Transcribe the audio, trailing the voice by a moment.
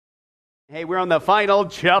Hey, we're on the final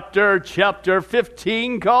chapter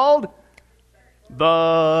 15, called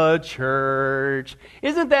the church.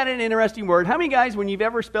 Isn't that an interesting word? How many guys, when you've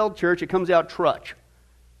ever spelled church, it comes out trutch?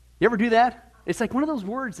 You ever do that? It's like one of those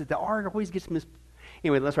words that the R always gets mis...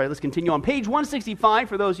 Anyway, that's right. Let's continue on. Page 165,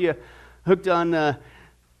 for those of you hooked on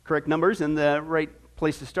correct numbers and the right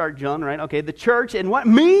place to start, John, right? Okay, the church, and what?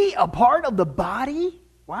 Me, a part of the body?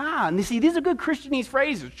 Wow. And you see, these are good Christianese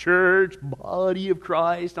phrases. Church, body of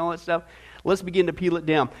Christ, all that stuff. Let's begin to peel it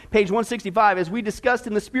down. Page 165, as we discussed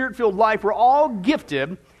in the Spirit-filled life, we're all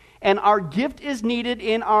gifted, and our gift is needed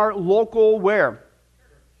in our local where?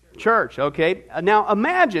 Church, okay? Now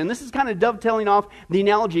imagine, this is kind of dovetailing off the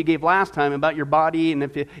analogy you gave last time about your body, and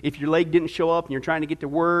if your leg didn't show up and you're trying to get to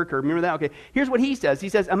work, or remember that? Okay, here's what he says. He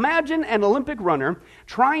says, imagine an Olympic runner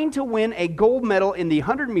trying to win a gold medal in the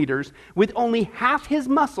 100 meters with only half his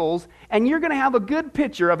muscles, and you're going to have a good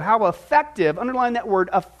picture of how effective, underline that word,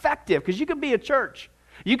 effective, because you could be a church.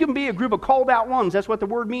 You can be a group of called out ones. That's what the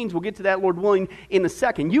word means. We'll get to that, Lord willing, in a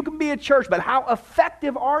second. You can be a church, but how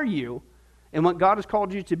effective are you and what God has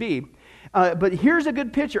called you to be? But here's a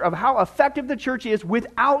good picture of how effective the church is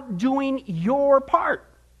without doing your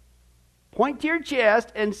part. Point to your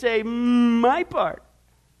chest and say, my part.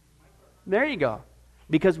 There you go.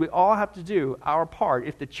 Because we all have to do our part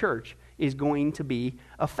if the church is going to be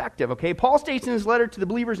effective. Okay, Paul states in his letter to the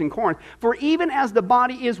believers in Corinth, for even as the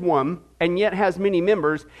body is one, and yet has many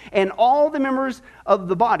members, and all the members of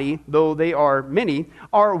the body, though they are many,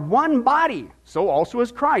 are one body, so also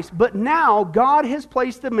is Christ. But now God has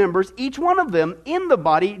placed the members, each one of them, in the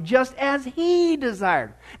body just as He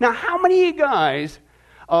desired. Now, how many of you guys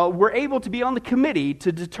were able to be on the committee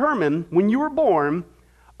to determine, when you were born,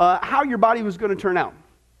 how your body was going to turn out?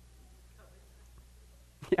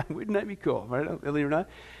 Yeah, wouldn't that be cool, right? Believe it or not.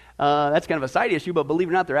 That's kind of a side issue, but believe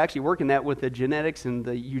it or not, they're actually working that with the genetics and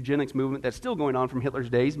the eugenics movement that's still going on from Hitler's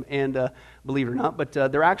days, and believe it or not, but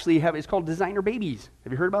they're actually it's called designer babies.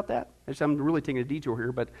 Have you heard about that? I'm really taking a detour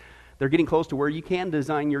here, but they're getting close to where you can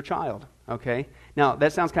design your child, okay? Now,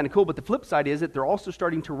 that sounds kind of cool, but the flip side is that they're also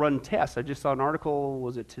starting to run tests. I just saw an article,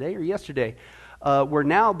 was it today or yesterday, where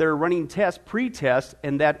now they're running tests, pre-tests,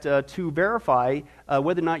 and that to verify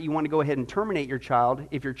whether or not you want to go ahead and terminate your child.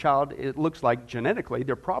 If your child, it looks like genetically,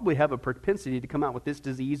 they'll probably have a propensity to come out with this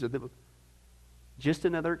disease, or just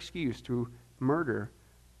another excuse to murder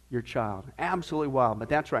your child. Absolutely wild, but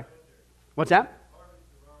that's right. What's that?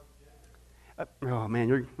 Oh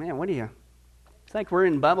man, what are you? It's like we're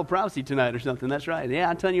in Bible prophecy tonight or something. That's right. Yeah,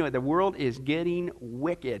 I'm telling you what, the world is getting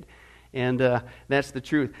wicked. And that's the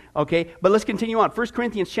truth. Okay, but let's continue on. 1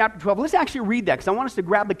 Corinthians chapter 12. Let's actually read that because I want us to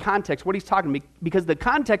grab the context, what he's talking about, because the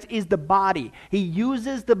context is the body. He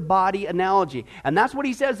uses the body analogy. And that's what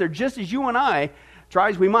he says there. Just as you and I, try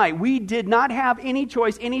as we might, we did not have any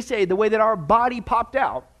choice, any say, the way that our body popped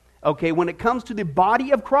out. Okay, when it comes to the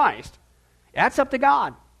body of Christ, that's up to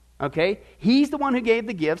God. Okay, He's the one who gave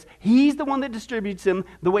the gifts. He's the one that distributes them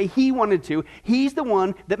the way He wanted to. He's the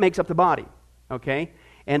one that makes up the body. Okay.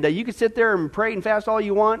 And you can sit there and pray and fast all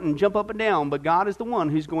you want and jump up and down, but God is the one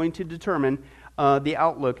who's going to determine the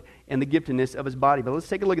outlook and the giftedness of His body. But let's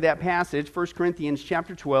take a look at that passage, 1 Corinthians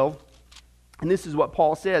chapter 12. And this is what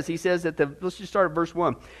Paul says. He says let's just start at verse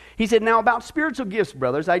 1. He said, now about spiritual gifts,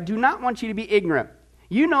 brothers, I do not want you to be ignorant.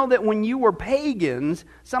 You know that when you were pagans,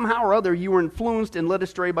 somehow or other you were influenced and led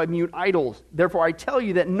astray by mute idols. Therefore I tell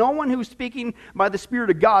you that no one who's speaking by the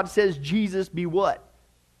Spirit of God says Jesus be what?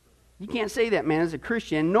 You can't say that, man, as a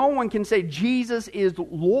Christian. No one can say Jesus is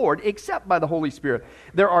Lord except by the Holy Spirit.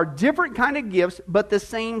 There are different kind of gifts, but the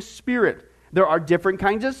same Spirit. There are different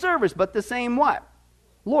kinds of service, but the same what?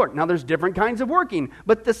 Lord. Now there's different kinds of working,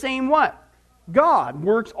 but the same what? God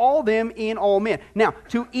works all them in all men. Now,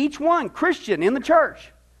 to each one, Christian in the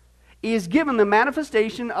church, is given the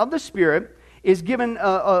manifestation of the Spirit, is given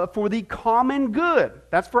for the common good.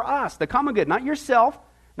 That's for us, the common good, not yourself.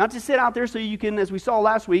 Not to sit out there so you can, as we saw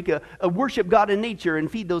last week, worship God in nature and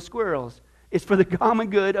feed those squirrels. It's for the common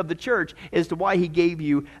good of the church as to why He gave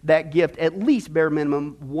you that gift, at least bare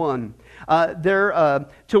minimum one. To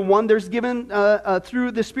one there's given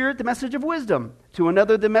through the Spirit the message of wisdom. To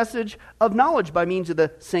another the message of knowledge by means of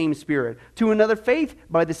the same Spirit. To another faith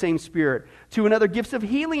by the same Spirit. To another gifts of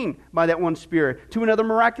healing by that one Spirit. To another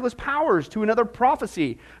miraculous powers. To another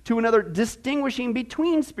prophecy. To another distinguishing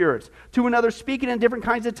between spirits. To another speaking in different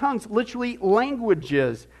kinds of tongues, literally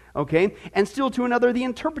languages. Okay, and still to another the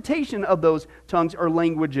interpretation of those tongues or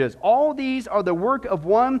languages. All these are the work of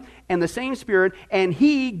one and the same Spirit, and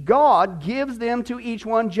He, God, gives them to each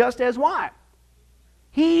one just as what?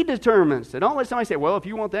 He determines. So don't let somebody say, well, if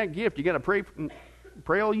you want that gift, you got to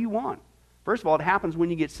pray all you want. First of all, it happens when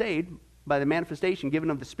you get saved. by the manifestation given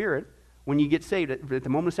of the Spirit when you get saved at the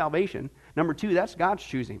moment of salvation. Number two, that's God's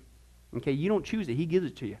choosing. Okay, you don't choose it. He gives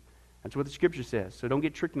it to you. That's what the Scripture says. So don't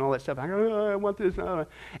get tricked in all that stuff. I want this.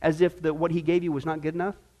 As if what He gave you was not good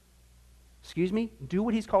enough. Excuse me? Do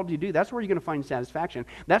what He's called you to do. That's where you're going to find satisfaction.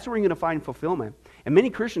 That's where you're going to find fulfillment. And many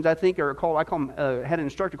Christians, I think, had an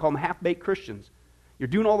instructor call them half-baked Christians. You're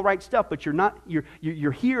doing all the right stuff, but you're not.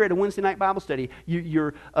 You're here at a Wednesday night Bible study.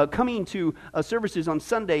 You're coming to services on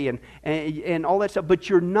Sunday and all that stuff, but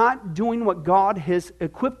you're not doing what God has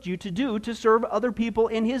equipped you to do to serve other people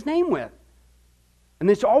in His name with. And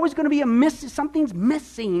there's always going to be something's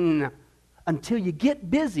missing until you get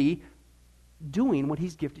busy doing what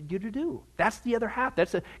He's gifted you to do. That's the other half.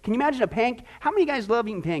 Can you imagine a pancake? How many guys love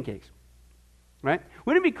eating pancakes? Right?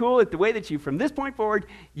 Wouldn't it be cool if the way that from this point forward,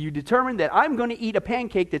 you determine that I'm going to eat a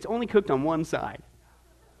pancake that's only cooked on one side?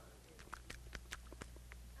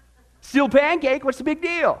 Still pancake, what's the big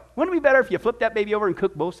deal? Wouldn't it be better if you flip that baby over and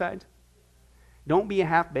cook both sides? Don't be a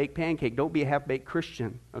half-baked pancake. Don't be a half-baked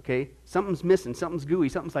Christian, okay? Something's missing. Something's gooey.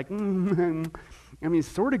 Something's like, I mean, it's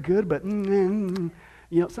sort of good, but,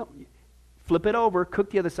 something. Flip it over, cook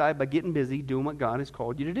the other side by getting busy, doing what God has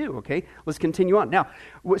called you to do, okay? Let's continue on. Now,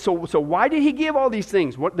 so why did He give all these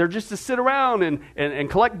things? They're just to sit around and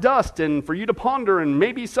collect dust and for you to ponder and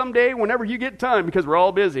maybe someday whenever you get time because we're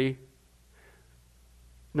all busy.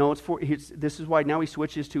 No, this is why now He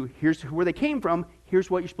switches to here's where they came from, here's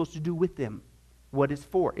what you're supposed to do with them. What it's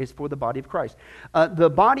for the body of Christ. The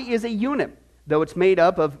body is a unit, though it's made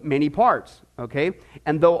up of many parts, okay?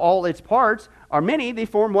 And though all its parts are many, they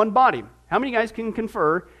form one body. How many guys can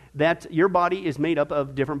confer that your body is made up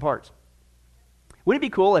of different parts? Wouldn't it be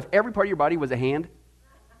cool if every part of your body was a hand?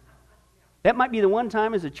 That might be the one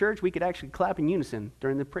time as a church we could actually clap in unison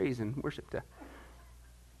during the praise and worship.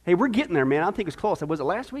 Hey, we're getting there, man. I don't think it was close. Was it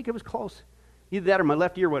last week? It was close. Either that or my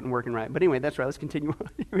left ear wasn't working right. But anyway, that's right. Let's continue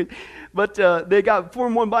on. But they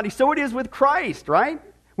form one body. So it is with Christ, right?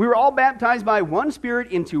 We were all baptized by one Spirit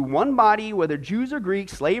into one body, whether Jews or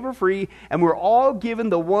Greeks, slave or free, and we're all given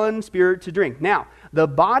the one Spirit to drink. Now, the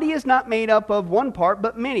body is not made up of one part,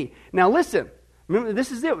 but many. Now listen, remember,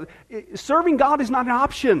 this is it. Serving God is not an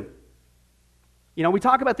option. You know, we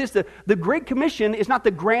talk about this. The Great Commission is not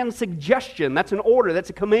the grand suggestion. That's an order. That's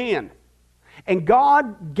a command. And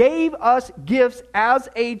God gave us gifts as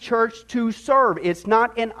a church to serve. It's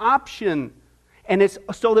not an option. And it's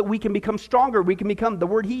so that we can become stronger. We can become, the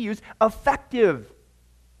word He used, effective.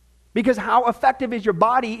 Because how effective is your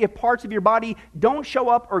body if parts of your body don't show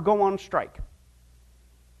up or go on strike?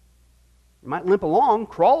 You might limp along,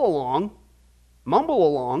 crawl along, mumble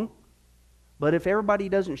along, but if everybody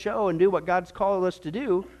doesn't show and do what God's called us to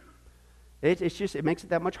do, it makes it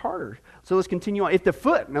that much harder. So let's continue on. If the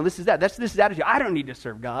foot, now this is attitude. I don't need to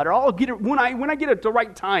serve God, or I'll get it when I get it at the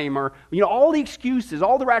right time, or all the excuses,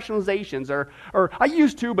 all the rationalizations, or I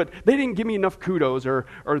used to, but they didn't give me enough kudos, or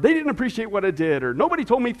they didn't appreciate what I did, or nobody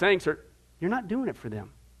told me thanks, or you're not doing it for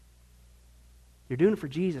them. You're doing it for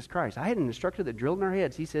Jesus Christ. I had an instructor that drilled in our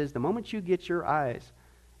heads. He says, the moment you get your eyes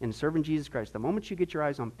in serving Jesus Christ, the moment you get your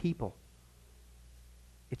eyes on people,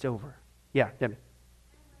 it's over. Yeah, Debbie.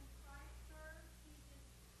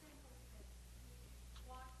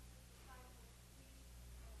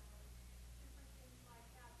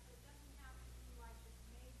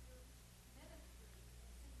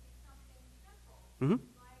 Mm-hmm.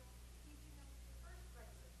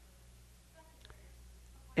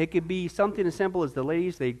 It could be something as simple as the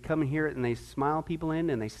ladies, they come and hear it and they smile people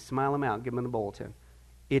in and they smile them out, give them the bulletin.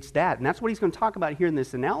 It's that. And that's what he's going to talk about here in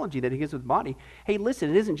this analogy that he gives with the body. Hey,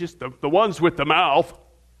 listen, it isn't just the ones with the mouth.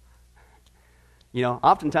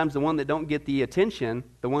 Oftentimes the one that don't get the attention,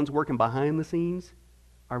 the ones working behind the scenes,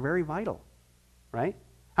 are very vital, right?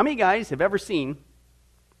 How many guys have ever seen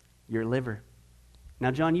your liver? Now,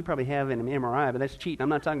 John, you probably have an MRI, but that's cheating. I'm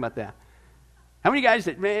not talking about that. How many guys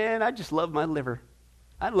said, man, I just love my liver.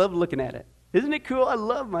 I love looking at it. Isn't it cool? I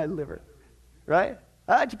love my liver, right?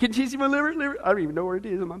 Can you see my liver? I don't even know where it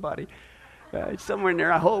is in my body. It's somewhere in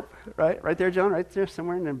there, I hope. Right there, John? Right there,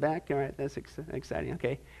 somewhere in the back. All right, that's exciting.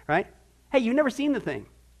 Okay, right? Hey, you've never seen the thing.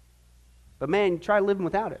 But, man, try living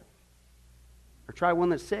without it. Or try one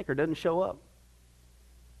that's sick or doesn't show up.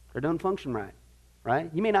 Or doesn't function right?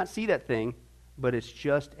 You may not see that thing, but it's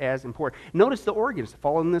just as important. Notice the organs,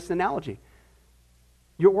 following this analogy.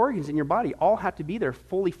 Your organs in your body all have to be there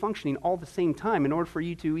fully functioning all at the same time in order for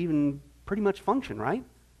you to even pretty much function, right?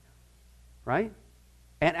 Right?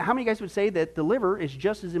 And how many guys would say that the liver is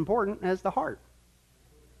just as important as the heart?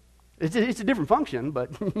 It's a different function, but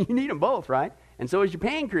you need them both, right? And so is your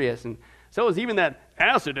pancreas, and so is even that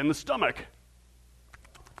acid in the stomach.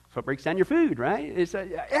 That's what breaks down your food, right?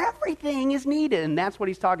 Everything is needed, and that's what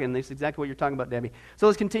he's talking. That's exactly what you're talking about, Debbie. So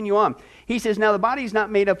let's continue on. He says, now the body is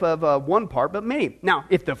not made up of one part, but many. Now,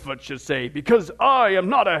 if the foot should say, because I am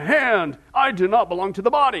not a hand, I do not belong to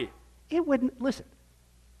the body. It wouldn't, listen,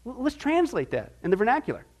 let's translate that in the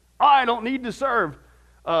vernacular. I don't need to serve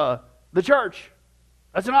the church.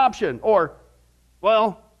 That's an option. Or,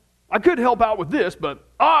 well, I could help out with this, but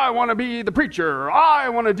I want to be the preacher, or I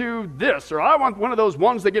want to do this, or I want one of those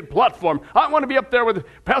ones that get platform. I want to be up there with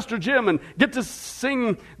Pastor Jim and get to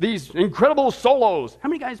sing these incredible solos. How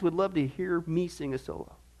many guys would love to hear me sing a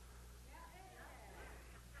solo?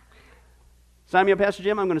 Sign me up, Pastor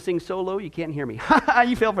Jim. I'm going to sing solo. You can't hear me.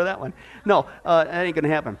 You fell for that one. No, that ain't going to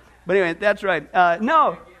happen. But anyway, that's right.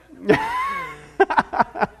 No.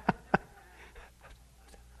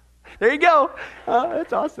 There you go.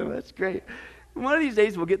 That's awesome. That's great. One of these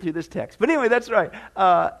days we'll get through this text. But anyway, that's right.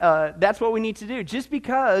 That's what we need to do. Just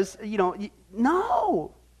because,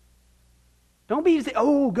 no. Don't be say,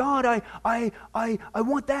 oh, God, I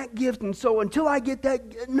want that gift, and so until I get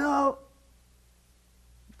that, no.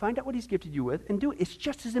 Find out what he's gifted you with and do it. It's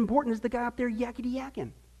just as important as the guy up there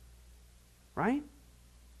yakety-yakking. Right?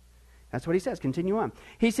 That's what he says. Continue on.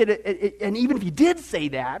 He said, and even if he did say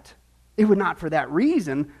that, it would not for that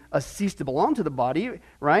reason cease to belong to the body,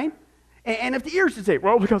 right? And if the ear should say,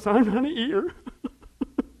 well, because I'm not an ear,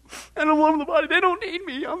 and I'm one of the body, they don't need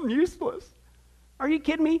me, I'm useless. Are you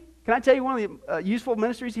kidding me? Can I tell you one of the useful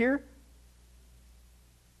ministries here?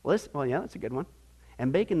 Well, yeah, that's a good one.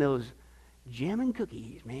 And baking those jam and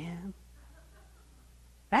cookies, man.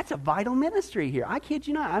 That's a vital ministry here. I kid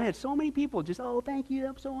you not. I've had so many people just, oh, thank you,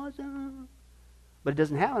 that's so awesome. But it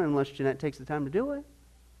doesn't happen unless Jeanette takes the time to do it.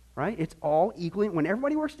 Right? It's all equally, when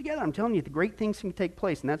everybody works together, I'm telling you, the great things can take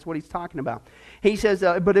place, and that's what he's talking about. He says,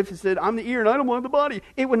 but if it said, I'm the ear and I don't want the body,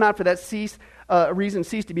 it would not for that reason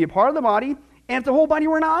cease to be a part of the body. And if the whole body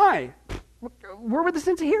were an eye, where would the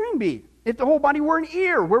sense of hearing be? If the whole body were an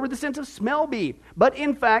ear, where would the sense of smell be? But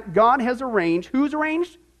in fact, God has arranged, who's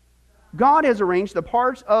arranged? God has arranged the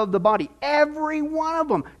parts of the body, every one of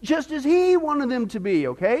them, just as he wanted them to be,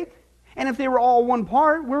 okay? And if they were all one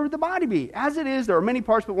part, where would the body be? As it is, there are many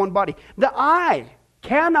parts but one body. The eye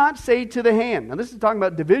cannot say to the hand. Now, this is talking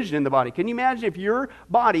about division in the body. Can you imagine if your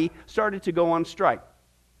body started to go on strike?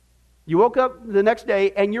 You woke up the next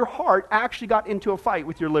day and your heart actually got into a fight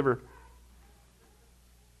with your liver.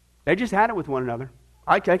 They just had it with one another.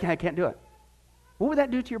 I can't do it. What would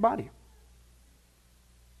that do to your body?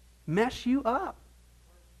 Mess you up.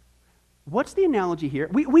 What's the analogy here?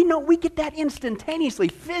 We know we get that instantaneously,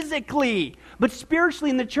 physically. But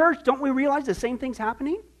spiritually in the church, don't we realize the same thing's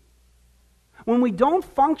happening? When we don't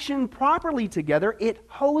function properly together, it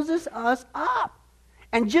hoses us up.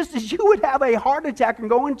 And just as you would have a heart attack and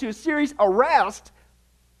go into a serious arrest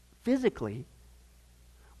physically,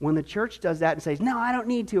 when the church does that and says, no, I don't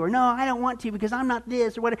need to, or no, I don't want to because I'm not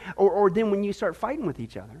this, or whatever, or then when you start fighting with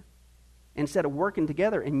each other, instead of working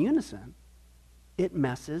together in unison, it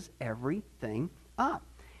messes everything up.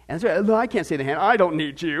 And so, no, I can't say to the hand, I don't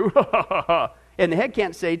need you. And the head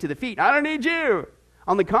can't say to the feet, I don't need you.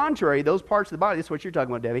 On the contrary, those parts of the body, this is what you're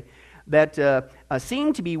talking about, Debbie, that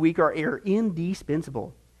seem to be weak are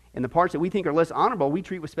indispensable. And the parts that we think are less honorable, we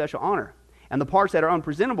treat with special honor. And the parts that are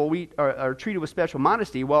unpresentable, we are treated with special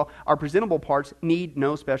modesty, while our presentable parts need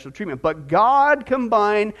no special treatment. But God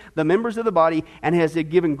combined the members of the body and has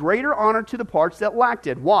given greater honor to the parts that lacked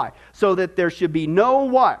it. Why? So that there should be no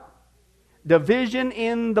what? Division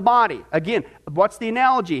in the body. Again, what's the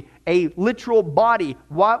analogy? A literal body.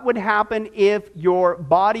 What would happen if your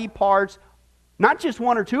body parts, not just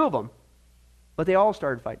one or two of them, but they all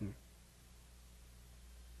started fighting?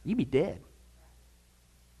 You'd be dead.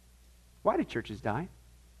 Why do churches die?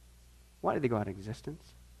 Why do they go out of existence?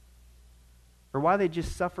 Or why do they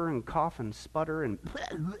just suffer and cough and sputter and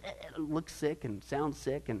look sick and sound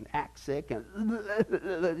sick and act sick and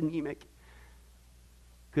anemic?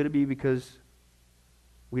 Could it be because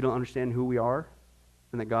we don't understand who we are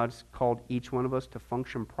and that God's called each one of us to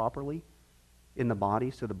function properly in the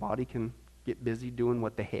body so the body can get busy doing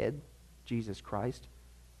what the head, Jesus Christ,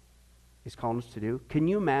 is calling us to do? Can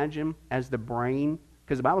you imagine as the brain,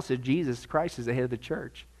 because the Bible says Jesus Christ is the head of the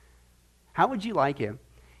church. How would you like it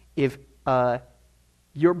if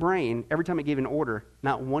your brain, every time it gave an order,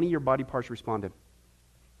 not one of your body parts responded?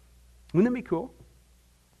 Wouldn't that be cool?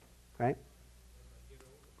 Right?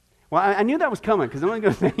 Well, I knew that was coming, because I'm only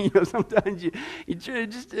going to say, sometimes you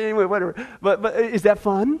just, anyway, whatever. But is that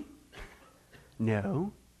fun?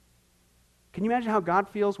 No. Can you imagine how God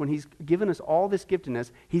feels when He's given us all this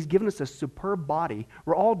giftedness? He's given us a superb body.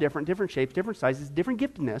 We're all different shapes, different sizes, different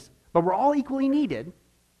giftedness, but we're all equally needed.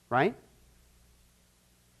 right?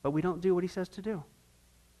 But we don't do what he says to do.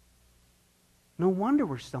 No wonder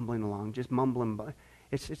we're stumbling along, just mumbling.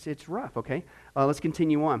 It's rough, okay? Let's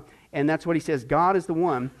continue on. And that's what he says. God is the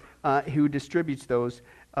one who distributes those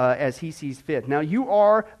as he sees fit. Now you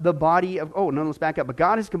are the body of... Oh, no, let's back up. But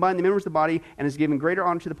God has combined the members of the body and has given greater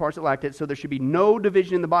honor to the parts that lacked it, so there should be no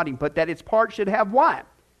division in the body, but that its parts should have what?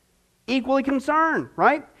 Equally concern,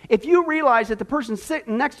 right? If you realize that the person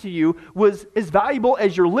sitting next to you was as valuable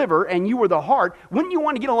as your liver and you were the heart, wouldn't you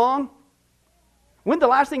want to get along? Wouldn't the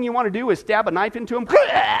last thing you want to do is stab a knife into him?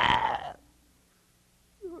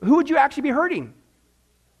 Who would you actually be hurting?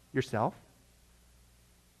 Yourself.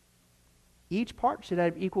 Each part should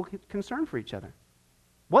have equal concern for each other.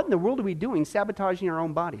 What in the world are we doing sabotaging our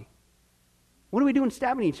own body? What are we doing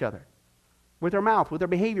stabbing each other? With our mouth, with our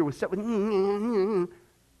behavior, with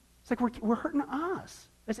it's like we're hurting us.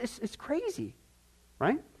 It's crazy,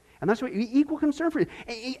 right? And that's what equal concern for you.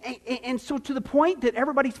 And so to the point that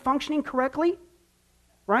everybody's functioning correctly,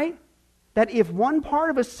 right? That if one part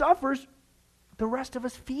of us suffers, the rest of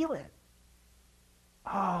us feel it.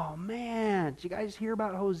 Oh, man. Did you guys hear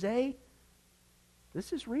about Jose?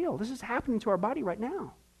 This is real. This is happening to our body right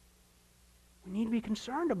now. We need to be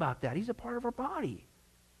concerned about that. He's a part of our body.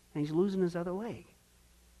 And he's losing his other leg.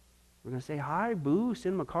 We're going to say hi, boo,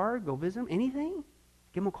 send him a card, go visit him, anything?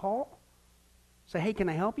 Give him a call. Say, hey, can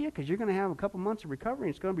I help you? Because you're going to have a couple months of recovery.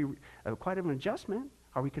 And it's going to be quite an adjustment.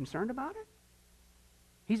 Are we concerned about it?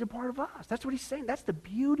 He's a part of us. That's what he's saying. That's the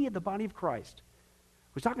beauty of the body of Christ.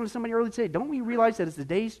 I was talking to somebody earlier today. Don't we realize that as the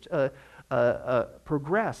days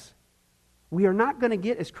progress, we are not going to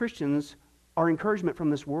get, as Christians, our encouragement from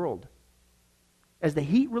this world. As the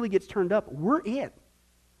heat really gets turned up, we're it.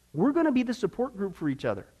 We're going to be the support group for each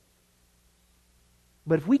other.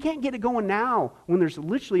 But if we can't get it going now, when there's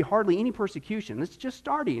literally hardly any persecution, it's just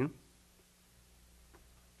starting,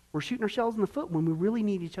 we're shooting ourselves in the foot when we really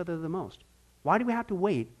need each other the most. Why do we have to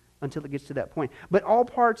wait until it gets to that point? But all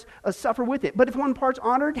parts suffer with it. But if one part's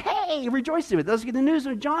honored, hey, rejoice in it. Let's get the news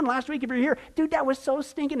of John last week if you're here. Dude, that was so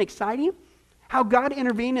stinking exciting. How God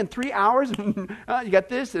intervened in 3 hours. You got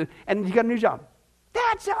this, and you got a new job.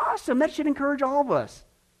 That's awesome. That should encourage all of us,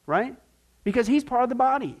 right? Because he's part of the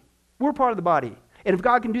body. We're part of the body. And if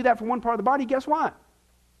God can do that for one part of the body, guess what?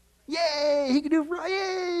 Yay! He can do it for,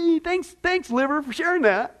 yay! Thanks, liver, for sharing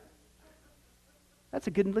that. That's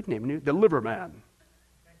a good nickname, the liver man.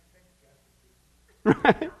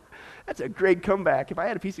 Right? That's a great comeback. If I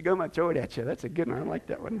had a piece of gum, I'd throw it at you. That's a good one. I like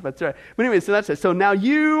that one. But anyway, so that's it. So now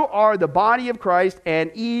you are the body of Christ, and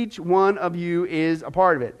each one of you is a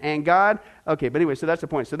part of it. And God, okay, but anyway, so that's the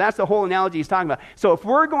point. So that's the whole analogy he's talking about. So if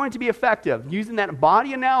we're going to be effective using that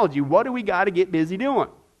body analogy, what do we got to get busy doing?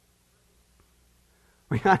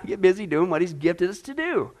 We got to get busy doing what he's gifted us to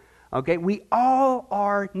do. Okay, we all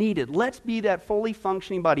are needed. Let's be that fully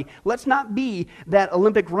functioning body. Let's not be that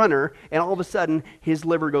Olympic runner and all of a sudden his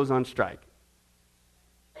liver goes on strike.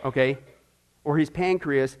 Okay? Or his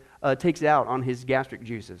pancreas takes it out on his gastric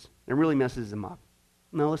juices and really messes him up.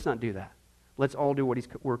 No, let's not do that. Let's all do what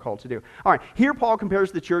we're called to do. All right, here Paul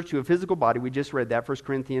compares the church to a physical body. We just read that, 1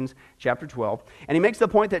 Corinthians chapter 12. And he makes the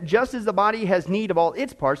point that just as the body has need of all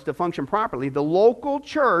its parts to function properly, the local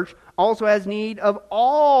church also has need of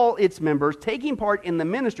all its members taking part in the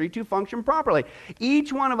ministry to function properly.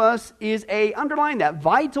 Each one of us is underline that,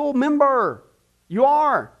 vital member. You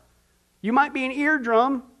are. You might be an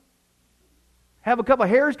eardrum, have a couple of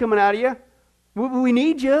hairs coming out of you. We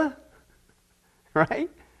need you, right?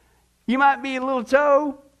 You might be a little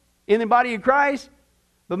toe in the body of Christ,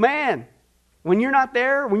 but man, when you're not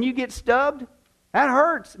there, when you get stubbed, that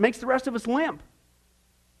hurts. It makes the rest of us limp.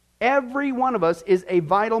 Every one of us is a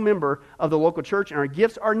vital member of the local church, and our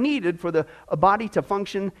gifts are needed for the body to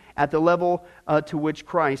function at the level to which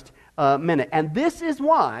Christ meant it. And this is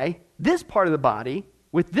why this part of the body,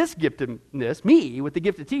 with this giftedness, me, with the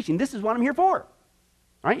gift of teaching, this is what I'm here for.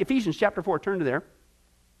 All right, Ephesians chapter 4, turn to there.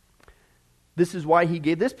 This is why he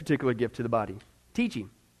gave this particular gift to the body. Teaching.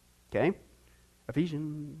 Okay?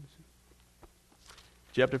 Ephesians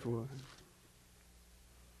chapter 4.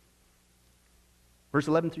 Verse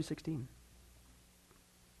 11 through 16.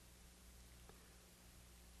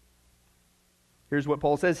 Here's what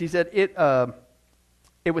Paul says. He said,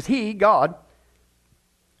 it was he, God,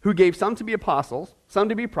 who gave some to be apostles, some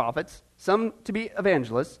to be prophets, some to be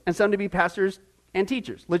evangelists, and some to be pastors and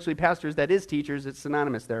teachers. Literally pastors, that is teachers. It's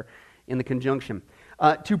synonymous there in the conjunction.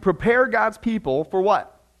 To prepare God's people for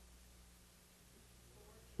what?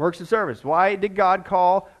 Works of service. Why did God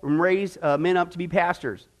call and raise men up to be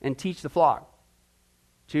pastors and teach the flock?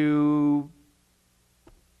 To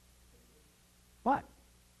what?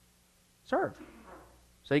 Serve.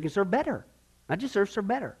 So you can serve better. Not just serve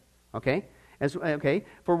better. Okay?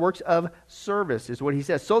 For works of service is what he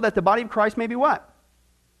says. So that the body of Christ may be what?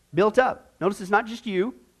 Built up. Notice it's not just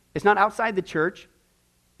you. It's not outside the church.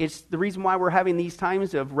 It's the reason why we're having these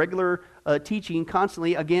times of regular teaching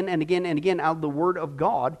constantly again and again and again out of the Word of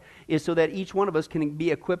God, is so that each one of us can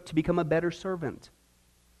be equipped to become a better servant,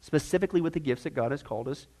 specifically with the gifts that God has called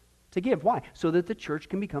us to give. Why? So that the church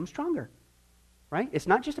can become stronger, right? It's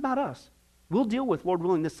not just about us. We'll deal with, Lord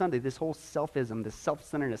willing, this Sunday, this whole selfism, this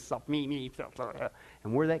self-centeredness, me, self,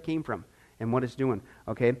 and where that came from and what it's doing,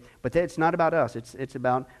 okay? But it's not about us. It's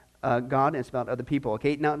about God, and it's about other people.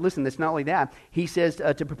 Okay, now listen, it's not only that. He says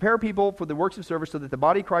to prepare people for the works of service so that the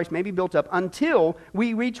body of Christ may be built up until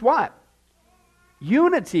we reach what?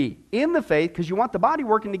 Unity in the faith, because you want the body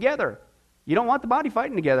working together. You don't want the body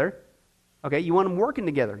fighting together. Okay, you want them working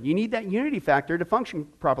together. You need that unity factor to function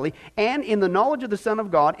properly. And in the knowledge of the Son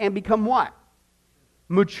of God, and become what?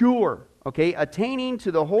 Mature. Okay, attaining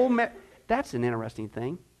to the whole... That's an interesting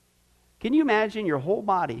thing. Can you imagine your whole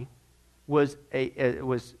body was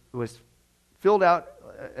filled out,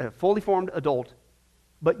 a fully formed adult,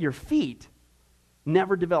 but your feet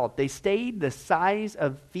never developed. They stayed the size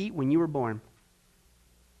of feet when you were born.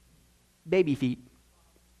 Baby feet.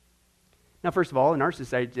 Now, first of all, in our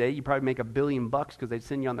society today, you probably make $1 billion because they'd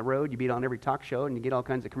send you on the road. You be on every talk show and you get all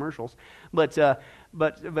kinds of commercials. But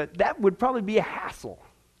that would probably be a hassle.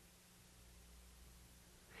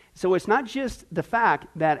 So it's not just the fact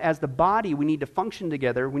that as the body we need to function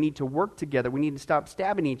together, we need to work together, we need to stop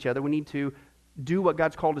stabbing each other, we need to do what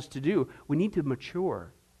God's called us to do. We need to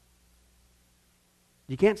mature.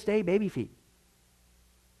 You can't stay baby feet.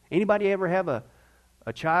 Anybody ever have a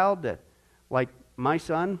child that, like my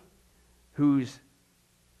son, whose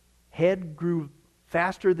head grew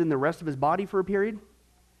faster than the rest of his body for a period?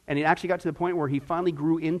 And it actually got to the point where he finally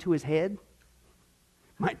grew into his head?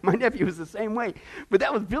 My nephew was the same way. But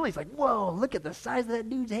that was Billy's like, whoa, look at the size of that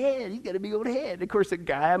dude's head. He's got a big old head. Of course, the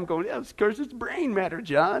guy, I'm going, of course, it's brain matter,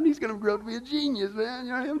 John. He's going to grow up to be a genius, man.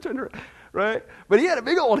 You know, I'm trying to, right? But he had a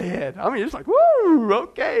big old head. I mean, it's like, woo,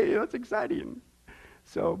 okay, that's exciting.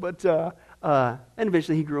 So, and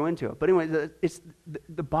eventually he grew into it. But anyway,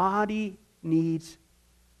 the body needs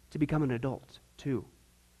to become an adult, too.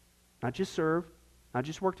 Not just serve, not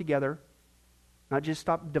just work together, not just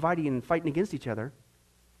stop dividing and fighting against each other.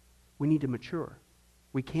 We need to mature.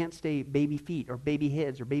 We can't stay baby feet or baby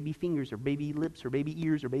heads or baby fingers or baby lips or baby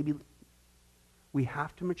ears or baby... We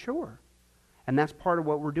have to mature. And that's part of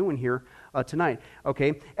what we're doing here tonight.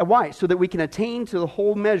 Okay? And why? So that we can attain to the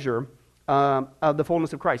whole measure of the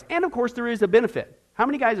fullness of Christ. And of course, there is a benefit. How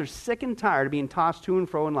many guys are sick and tired of being tossed to and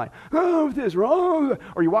fro in life? Oh, this wrong.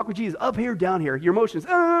 Or you walk with Jesus up here, down here. Your emotions.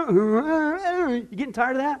 You getting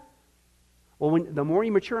tired of that? Well, the more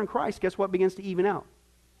you mature in Christ, guess what begins to even out?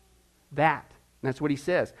 That's what he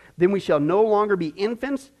says. Then we shall no longer be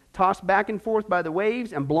infants, tossed back and forth by the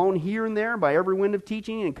waves and blown here and there by every wind of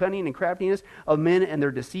teaching and cunning and craftiness of men and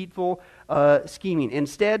their deceitful scheming.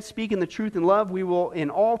 Instead, speaking the truth in love, we will in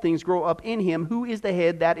all things grow up in him who is the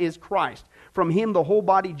head, that is Christ. From him the whole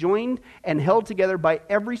body, joined and held together by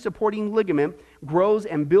every supporting ligament, grows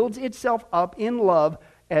and builds itself up in love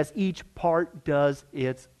as each part does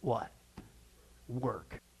its what?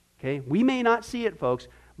 Work. Okay? We may not see it, folks,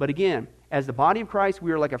 but again, as the body of Christ,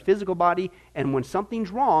 we are like a physical body, and when something's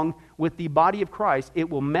wrong with the body of Christ, it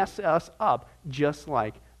will mess us up just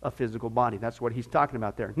like a physical body. That's what he's talking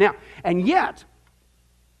about there. Now, and yet,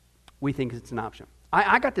 we think it's an option.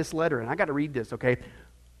 I got this letter, and I got to read this, okay?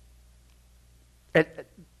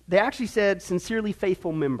 They actually said, sincerely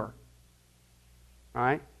faithful member. All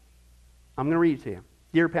right? I'm going to read it to you.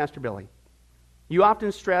 Dear Pastor Billy, you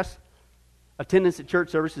often stress attendance at church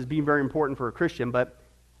services being very important for a Christian, but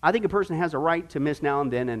I think a person has a right to miss now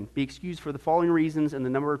and then and be excused for the following reasons and the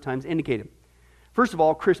number of times indicated. First of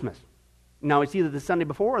all, Christmas. Now, it's either the Sunday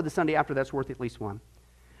before or the Sunday after. That's worth at least one.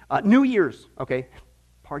 New Year's. Okay.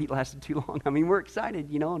 Party lasted too long. I mean, we're excited,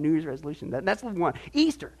 you know, New Year's resolution. That's one.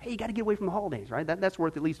 Easter. Hey, you got to get away from the holidays, right? That's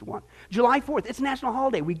worth at least one. July 4th. It's a national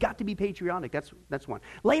holiday. We got to be patriotic. That's one.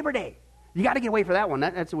 Labor Day. You got to get away for that one.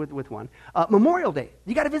 That's with one. Memorial Day.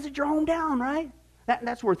 You got to visit your hometown, right?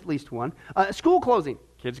 That's worth at least one. School closing.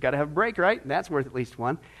 Kids got to have a break, right? That's worth at least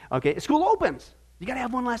one. Okay, school opens. You got to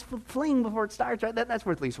have one last fling before it starts, right? That's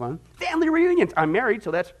worth at least one. Family reunions. I'm married,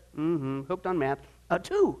 so that's hooked on math.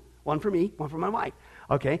 2. One for me, one for my wife.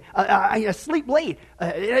 Okay, I sleep late.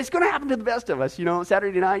 It's going to happen to the best of us.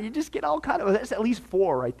 Saturday night, you just get all kind of, that's at least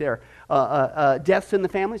 4 right there. Deaths in the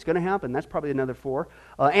family is going to happen. That's probably another 4.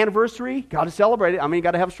 Anniversary, got to celebrate it. I mean,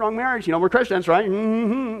 got to have a strong marriage. We're Christians, right?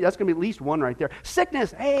 Mm-hmm. That's going to be at least 1 right there.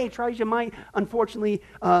 Sickness, hey, tries you might. Unfortunately,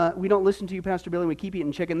 we don't listen to you, Pastor Billy. We keep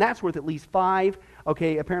eating chicken. That's worth at least 5.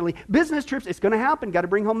 Okay, apparently. Business trips, it's going to happen. Got to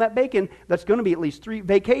bring home that bacon. That's going to be at least 3.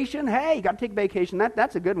 Vacation, hey, got to take vacation.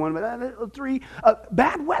 That's a good one. But 3.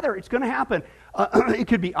 Bad weather, it's going to happen. It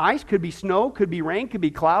could be ice, could be snow, could be rain, could be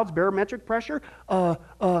clouds, barometric pressure.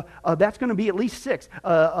 That's going to be at least 6.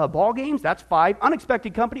 Ball games, that's 5.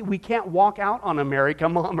 Unexpected company, we can't walk out on America.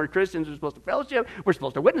 Come on, we're Christians, we're supposed to fellowship, we're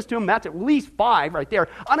supposed to witness to them. That's at least 5 right there.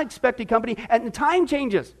 Unexpected company, and the time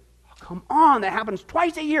changes. Come on, that happens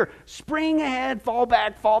twice a year. Spring ahead, fall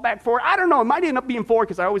back forward. I don't know, it might end up being 4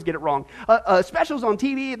 because I always get it wrong. Specials on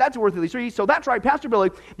TV, that's worth at least 3. So that's right, Pastor Billy,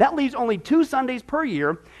 that leaves only 2 Sundays per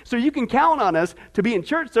year. So you can count on us to be in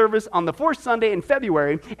church service on the 4th Sunday in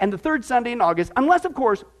February and the 3rd Sunday in August, unless, of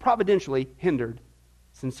course, providentially hindered.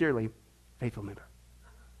 Sincerely, faithful member.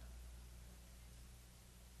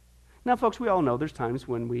 Now, folks, we all know there's times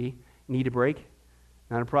when we need a break.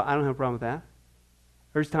 I don't have a problem with that.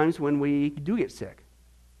 There's times when we do get sick.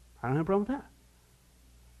 I don't have a problem with that.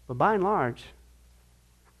 But by and large,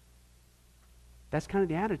 that's kind of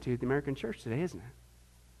the attitude of the American church today, isn't it?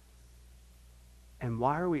 And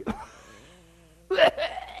why are we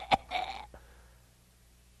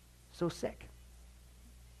so sick?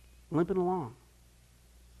 Limping along.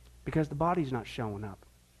 Because the body's not showing up.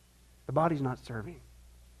 The body's not serving.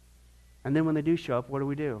 And then when they do show up, what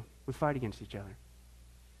do? We fight against each other.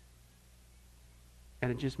 And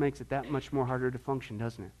it just makes it that much more harder to function,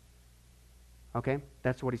 doesn't it? Okay?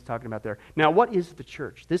 That's what he's talking about there. Now, what is the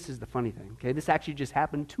church? This is the funny thing, okay? This actually just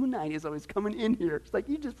happened tonight as I was coming in here. It's like,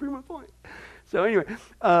 you just proved my point. So anyway,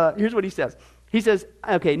 here's what he says. He says,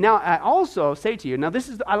 okay, now I also say to you, now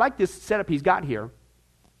I like this setup he's got here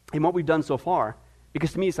and what we've done so far,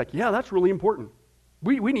 because to me it's like, yeah, that's really important.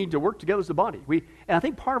 We need to work together as a body. And I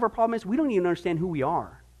think part of our problem is we don't even understand who we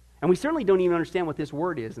are. And we certainly don't even understand what this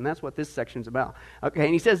word is, and that's what this section's about. Okay,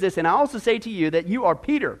 and he says this, and I also say to you that you are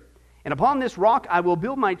Peter, and upon this rock I will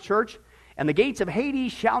build my church, and the gates of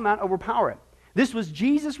Hades shall not overpower it. This was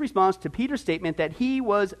Jesus' response to Peter's statement that he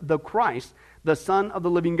was the Christ, the Son of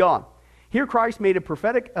the living God. Here Christ made a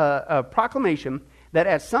prophetic proclamation that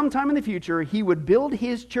at some time in the future he would build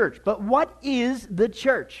his church. But what is the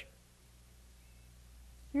church?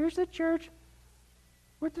 Here's the church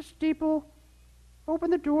with the steeple.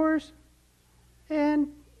 Open the doors, and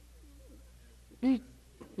you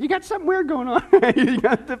got something weird going on. You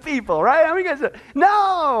got the people, right? I mean,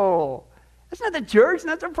 no! That's not the church, and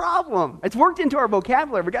that's a problem. It's worked into our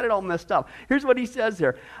vocabulary. We got it all messed up. Here's what he says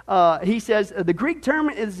here. He says, the Greek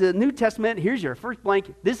term is the New Testament. Here's your first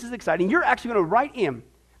blank. This is exciting. You're actually going to write in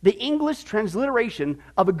the English transliteration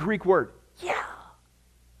of a Greek word. Yeah!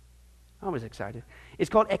 I was excited. It's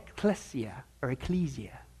called ecclesia, or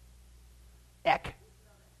ecclesia. Ek.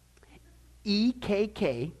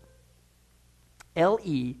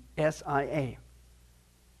 E-K-K-L-E-S-I-A.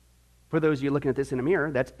 For those of you looking at this in a mirror,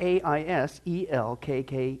 that's A-I-S-E-L-K-K-E.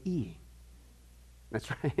 That's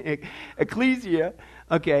right. Ecclesia,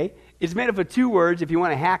 okay, it's made up of 2 words if you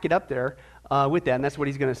want to hack it up there with that, and that's what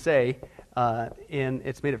he's going to say. And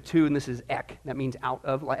it's made of 2, and this is ek. That means out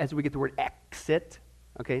of, as we get the word exit.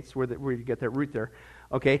 Okay, it's where you get that root there.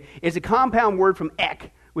 Okay, it's a compound word from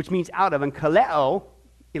ek, which means out of, and kaleo,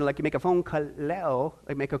 like you make a phone kaleo,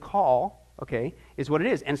 like make a call, okay, is what it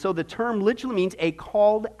is. And so the term literally means a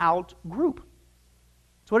called out group.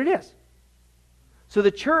 That's what it is. So the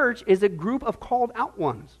church is a group of called out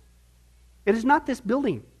ones. It is not this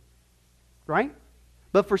building, right?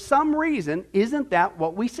 But for some reason, isn't that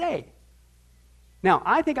what we say? Now,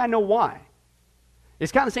 I think I know why.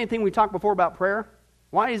 It's kind of the same thing we talked before about prayer.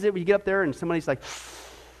 Why is it when you get up there and somebody's like,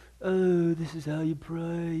 oh, this is how you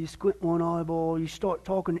pray. You squint one eyeball, you start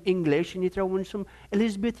talking English, and you throw in some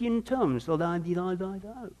Elizabethan terms. Now,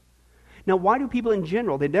 why do people in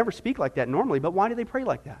general, they never speak like that normally, but why do they pray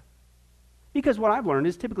like that? Because what I've learned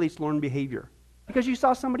is typically it's learned behavior. Because you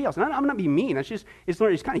saw somebody else. And I'm not being mean. It's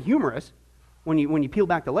kind of humorous when you peel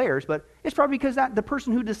back the layers, but it's probably because the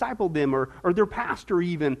person who discipled them or their pastor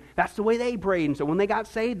even, that's the way they prayed. And so when they got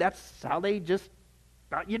saved, that's how they just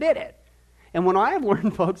thought you did it. And what I've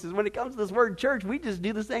learned, folks, is when it comes to this word church, we just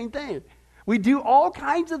do the same thing. We do all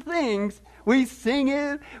kinds of things. We sing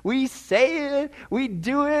it, we say it, we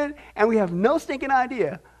do it, and we have no stinking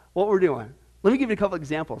idea what we're doing. Let me give you a couple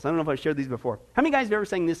examples. I don't know if I've shared these before. How many guys have ever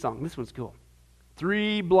sang this song? This one's cool.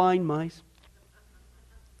 3 blind mice.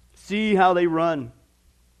 See how they run.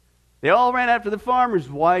 They all ran after the farmer's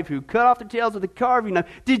wife who cut off their tails with a carving knife.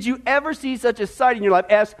 Did you ever see such a sight in your life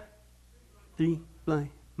as 3 blind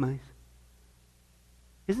mice?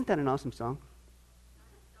 Isn't that an awesome song?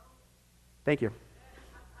 Thank you.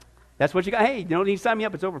 That's what you got. Hey, you don't need to sign me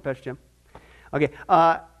up. It's over, Pastor Jim. Okay.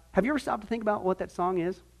 Have you ever stopped to think about what that song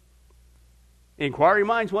is? Inquiry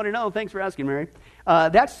minds want to know. Thanks for asking, Mary.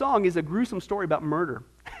 That song is a gruesome story about murder.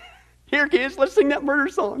 Here, kids, let's sing that murder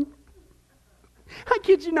song. I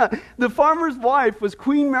kid you not. The farmer's wife was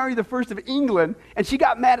Queen Mary I of England, and she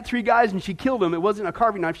got mad at 3 guys and she killed them. It wasn't a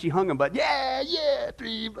carving knife, she hung them. But yeah,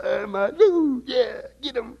 3 blind mice, woo, yeah,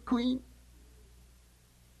 get them, Queen.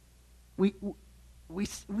 We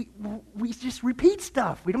just repeat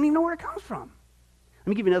stuff. We don't even know where it comes from. Let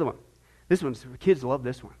me give you another one. This one's, kids love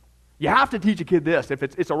this one. You have to teach a kid this if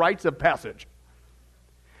it's a rites of passage.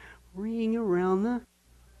 Ring around the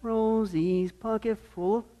rosies, pocket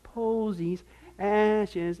full of posies,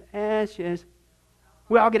 ashes, ashes.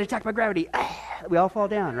 We all get attacked by gravity. We all fall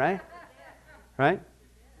down, right? Right?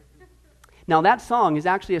 Now that song is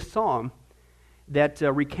actually a psalm that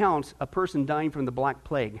recounts a person dying from the Black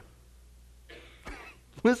Plague.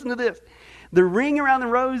 Listen to this. The ring around the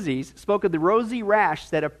rosies spoke of the rosy rash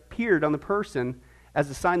that appeared on the person as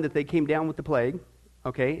a sign that they came down with the plague,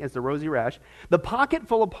 okay, as the rosy rash. The pocket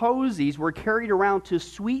full of posies were carried around to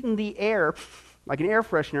sweeten the air, like an air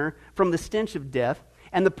freshener, from the stench of death.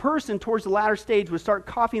 And the person towards the latter stage would start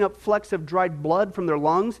coughing up flecks of dried blood from their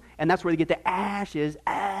lungs, and that's where they get the ashes,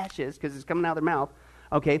 because it's coming out of their mouth,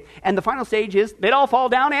 okay. And the final stage is they'd all fall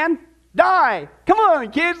down and die. Come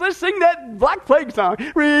on, kids, let's sing that Black Plague song.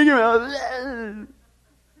 Ring around.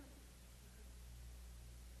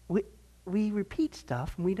 We repeat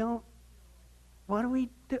stuff, and we don't. What do we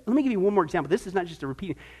do? Let me give you one more example. This is not just a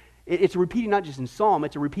repeating. It's a repeating not just in psalm,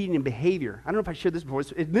 it's a repeating in behavior. I don't know if I shared this before.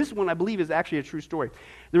 This one, I believe, is actually a true story.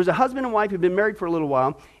 There was a husband and wife who had been married for a little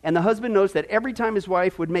while, and the husband noticed that every time his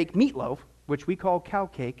wife would make meatloaf, which we call cow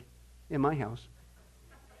cake in my house,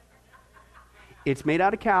 it's made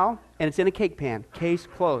out of cow, and it's in a cake pan. Case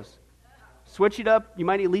closed. Switch it up. You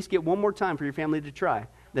might at least get one more time for your family to try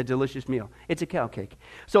that delicious meal. It's a cow cake.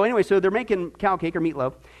 So anyway, so they're making cow cake or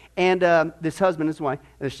meatloaf, and this husband, his wife,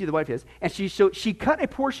 the wife is, and she cut a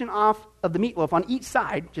portion off of the meatloaf on each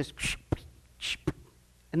side, just,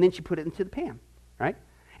 and then she put it into the pan, right?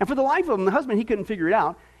 And for the life of him, the husband, he couldn't figure it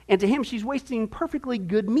out, and to him, she's wasting perfectly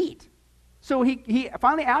good meat. So he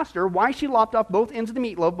finally asked her why she lopped off both ends of the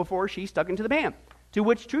meatloaf before she stuck into the pan. To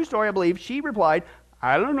which, true story, I believe, she replied,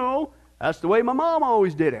 I don't know. That's the way my mom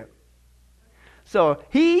always did it. So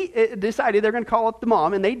he decided they're going to call up the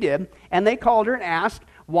mom, and they did. And they called her and asked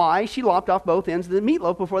why she lopped off both ends of the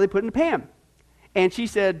meatloaf before they put it in the pan. And she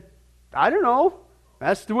said, I don't know.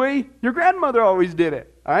 That's the way your grandmother always did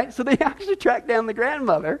it. All right? So they actually tracked down the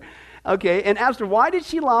grandmother, okay, and asked her, why did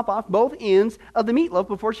she lop off both ends of the meatloaf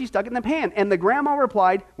before she stuck it in the pan? And the grandma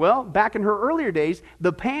replied, well, back in her earlier days,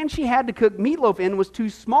 the pan she had to cook meatloaf in was too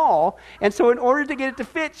small, and so in order to get it to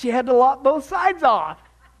fit, she had to lop both sides off.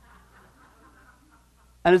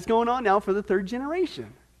 And it's going on now for the 3rd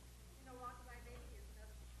generation.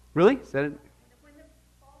 Really? Is that it?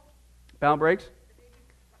 Bound breaks?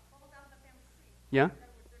 Yeah?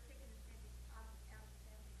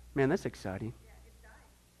 Man, that's exciting.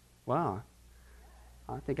 Wow.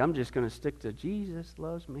 I think I'm just going to stick to Jesus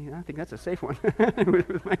loves me. I think that's a safe one.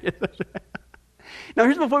 Now,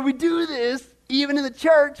 here's before we do this, even in the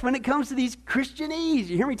church, when it comes to these Christianese,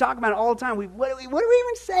 you hear me talk about it all the time. What are we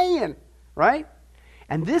even saying? Right?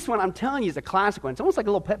 And this one, I'm telling you, is a classic one. It's almost like a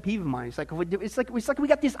little pet peeve of mine. It's like we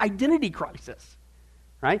got this identity crisis,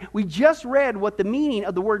 right? We just read what the meaning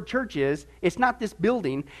of the word church is. It's not this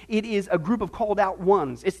building. It is a group of called out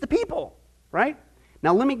ones. It's the people, right?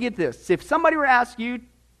 Now, let me get this. If somebody were to ask you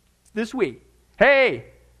this week, hey,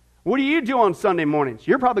 what do you do on Sunday mornings?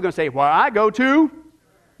 You're probably going to say, well, I go to.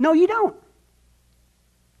 No, you don't.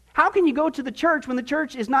 How can you go to the church when the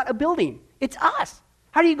church is not a building? It's us.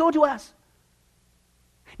 How do you go to us?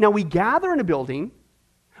 Now, we gather in a building,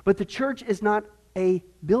 but the church is not a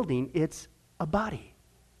building. It's a body.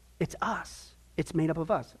 It's us. It's made up of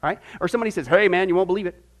us, all right? Or somebody says, hey, man, you won't believe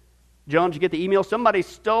it. John, did you get the email? Somebody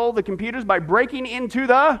stole the computers by breaking into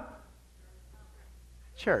the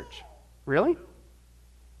church. Really?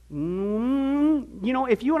 You know,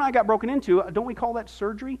 if you and I got broken into, don't we call that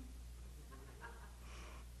surgery?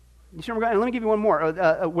 You see where I'm going? Let me give you one more.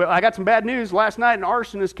 Well, I got some bad news. Last night, an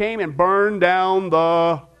arsonist came and burned down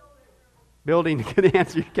the building. Good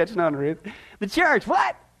answer. You're catching on, Ruth. The church.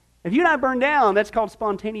 What? If you and I burned down, that's called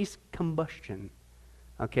spontaneous combustion.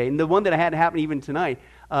 Okay, and the one that I had happen even tonight,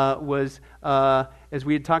 as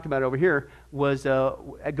we had talked about over here, was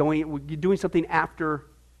doing something after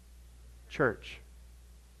church.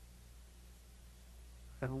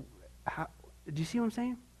 Do you see what I'm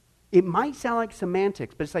saying? It might sound like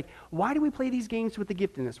semantics, but it's like, why do we play these games with the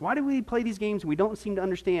giftedness? Why do we play these games and we don't seem to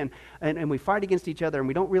understand, and we fight against each other, and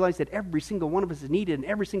we don't realize that every single one of us is needed, and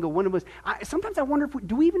every single one of us... Sometimes I wonder,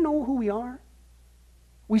 do we even know who we are?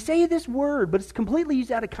 We say this word, but it's completely used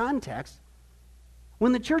out of context.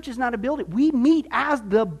 When the church is not a building, we meet as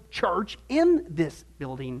the church in this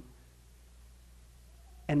building.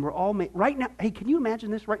 And we're all made... Right now, hey, can you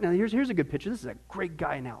imagine this? Right now, here's a good picture. This is a great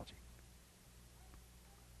guy analogy.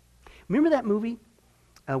 Remember that movie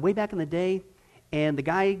way back in the day, and the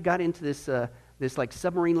guy got into this like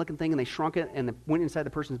submarine-looking thing, and they shrunk it and went inside the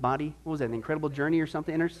person's body? What was that, An Incredible Journey or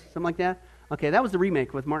something like that? Okay, that was the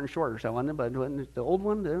remake with Martin Short or so, wasn't it? But wasn't it the old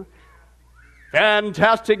one?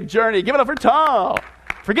 Fantastic Journey. Give it up for Tom.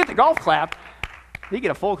 Forget the golf clap. You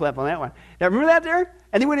get a full clap on that one. Now, remember that there?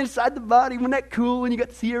 And they went inside the body. Wasn't that cool when you got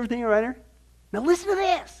to see everything right there? Now, listen to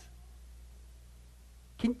this.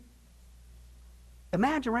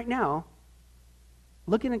 Imagine right now,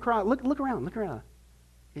 looking across, look around,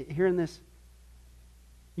 hearing this.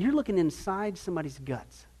 You're looking inside somebody's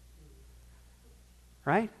guts,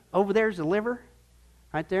 right? Over there's the liver,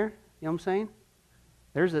 right there. You know what I'm saying?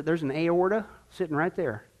 There's an aorta sitting right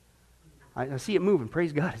there. I see it moving.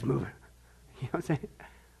 Praise God, it's moving. You know what I'm saying?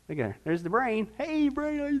 Look at her. There's the brain. Hey,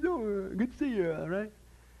 brain, how you doing? Good to see you. All right?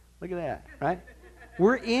 Look at that, right?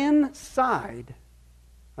 We're inside.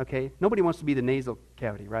 Okay, nobody wants to be the nasal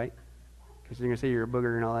cavity, right? Because they're going to say you're a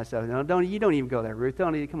booger and all that stuff. No, you don't even go there, Ruth. Come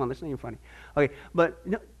on, that's not even funny. Okay, but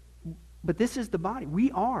this is the body.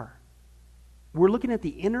 We're looking at the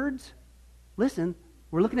innards. Listen,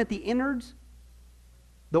 we're looking at the innards,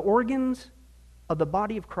 the organs of the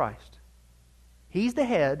body of Christ. He's the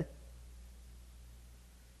head.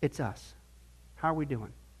 It's us. How are we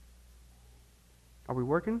doing? Are we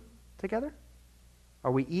working together?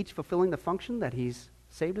 Are we each fulfilling the function that He's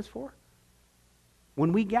saved us for?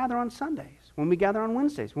 When we gather on Sundays, when we gather on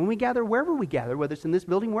Wednesdays, when we gather wherever we gather, whether it's in this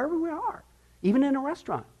building, wherever we are, even in a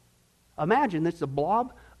restaurant, imagine this is a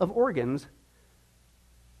blob of organs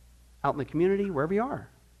out in the community, wherever you are.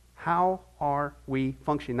 How are we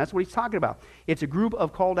functioning? That's what he's talking about. It's a group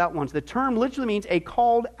of called out ones. The term literally means a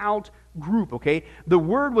called out group, okay? The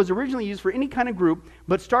word was originally used for any kind of group,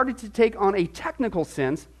 but started to take on a technical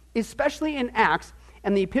sense, especially in Acts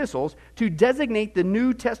and the epistles, to designate the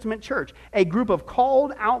New Testament church, a group of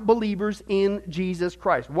called out believers in Jesus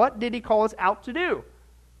Christ. What did he call us out to do?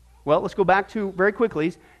 Well, let's go back to, very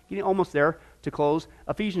quickly, getting almost there to close,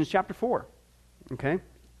 Ephesians chapter 4. Okay?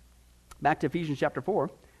 Back to Ephesians chapter 4.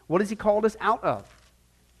 What has he called us out of?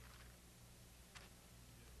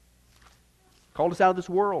 Called us out of this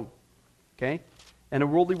world, okay? And a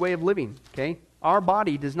worldly way of living, okay? Our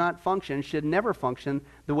body does not function, should never function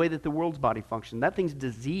the way that the world's body functions. That thing's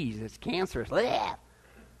disease. It's cancerous. Blech.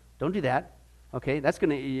 Don't do that, okay? That's going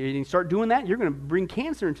to, you start doing that, you're going to bring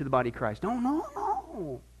cancer into the body of Christ.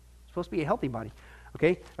 No. It's supposed to be a healthy body,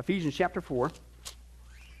 okay? Ephesians chapter 4.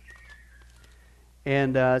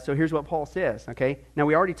 And so here's what Paul says, okay? Now,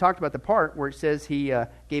 we already talked about the part where it says he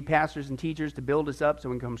gave pastors and teachers to build us up so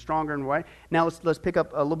we can become stronger and right. Now, let's pick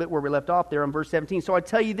up a little bit where we left off there on verse 17. So I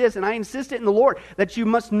tell you this, and I insist it in the Lord, that you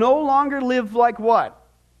must no longer live like what?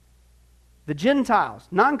 The Gentiles,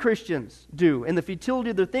 non-Christians do, in the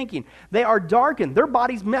futility of their thinking. They are darkened. Their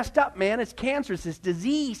body's messed up, man. It's cancerous. It's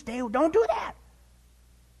disease. Don't do that.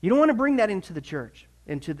 You don't want to bring that into the church,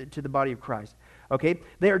 into the body of Christ. Okay,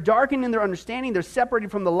 they are darkened in their understanding. They're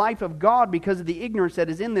separated from the life of God because of the ignorance that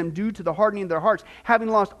is in them due to the hardening of their hearts. Having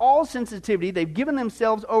lost all sensitivity, they've given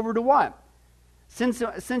themselves over to what?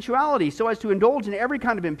 Sensuality, so as to indulge in every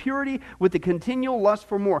kind of impurity with the continual lust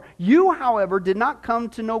for more. You, however, did not come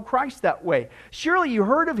to know Christ that way. Surely you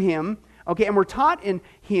heard of Him, okay, and were taught in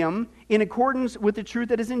Him in accordance with the truth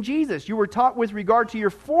that is in Jesus. You were taught with regard to your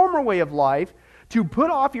former way of life, to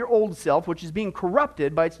put off your old self, which is being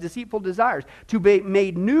corrupted by its deceitful desires, to be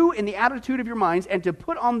made new in the attitude of your minds, and to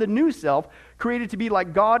put on the new self, created to be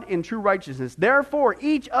like God in true righteousness. Therefore,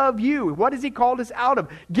 each of you, what has He called us out of?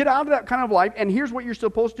 Get out of that kind of life, and here's what you're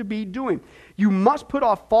supposed to be doing. You must put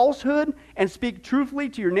off falsehood and speak truthfully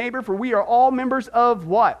to your neighbor, for we are all members of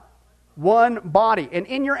what? One body. And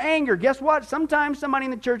in your anger, guess what? Sometimes somebody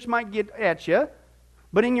in the church might get at you.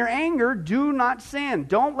 But in your anger, do not sin.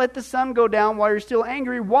 Don't let the sun go down while you're still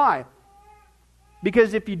angry. Why?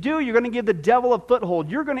 Because if you do, you're going to give the devil a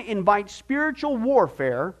foothold. You're going to invite spiritual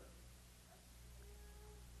warfare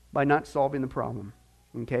by not solving the problem.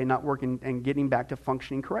 Okay, not working and getting back to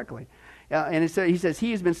functioning correctly. And he says,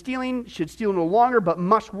 he has been stealing, should steal no longer, but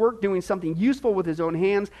must work doing something useful with his own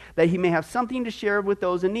hands, that he may have something to share with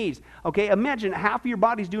those in need. Okay, imagine half of your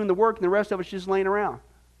body's doing the work and the rest of it's just laying around.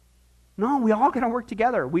 No, we all got to work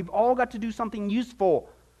together. We've all got to do something useful.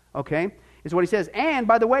 Okay, is what he says. And,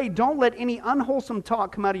 by the way, don't let any unwholesome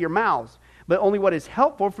talk come out of your mouths, but only what is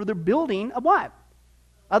helpful for the building of what?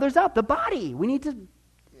 Others up, the body. We need to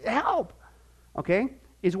help. Okay,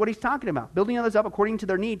 is what he's talking about. Building others up according to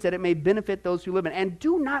their needs, that it may benefit those who live in. And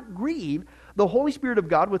do not grieve the Holy Spirit of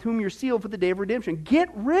God, with whom you're sealed for the day of redemption. Get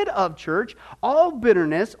rid of, church, all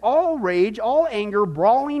bitterness, all rage, all anger,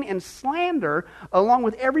 brawling, and slander, along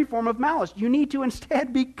with every form of malice. You need to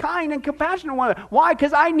instead be kind and compassionate to one another. Why?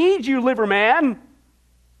 Because I need you, liver man.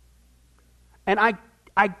 And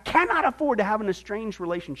I cannot afford to have an estranged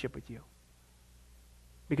relationship with you,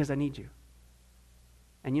 because I need you.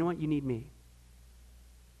 And you know what? You need me.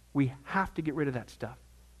 We have to get rid of that stuff.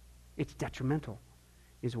 It's detrimental,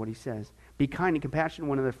 is what he says. Be kind and compassionate to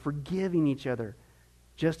one another, forgiving each other,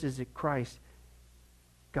 just as at Christ,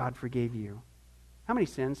 God forgave you. How many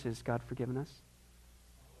sins has God forgiven us?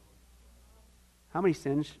 How many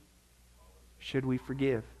sins should we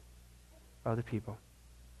forgive other people,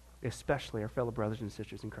 especially our fellow brothers and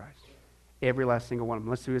sisters in Christ? Every last single one of them.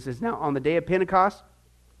 Let's do this. Now, on the day of Pentecost,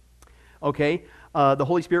 okay, the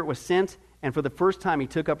Holy Spirit was sent, and for the first time he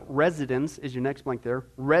took up residence, is your next blank there,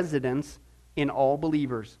 residence in all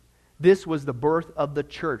believers. This was the birth of the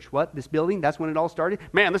church. What? This building? That's when it all started?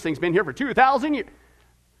 Man, this thing's been here for 2,000 years.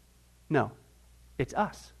 No, it's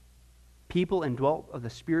us. People indwelt of the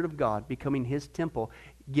Spirit of God, becoming his temple,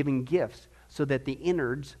 giving gifts so that the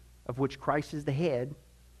innards, of which Christ is the head,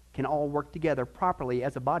 can all work together properly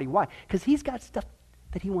as a body. Why? Because he's got stuff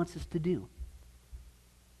that he wants us to do,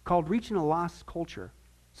 called reaching a lost culture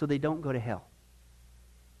so they don't go to hell.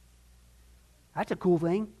 That's a cool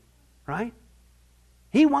thing, right?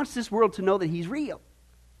 He wants this world to know that he's real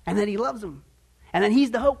and that he loves them and that he's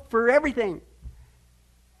the hope for everything,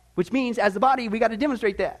 which means as the body we got to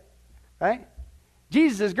demonstrate that, right?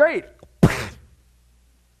 Jesus is great.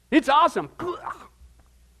 It's awesome.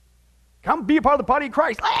 Come be a part of the body of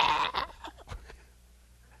Christ.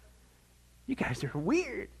 You guys are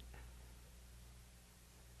weird.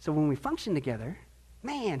 So when we function together,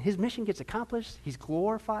 man, his mission gets accomplished. He's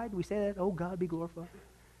glorified. We say that, oh, God be glorified.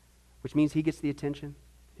 Which means he gets the attention.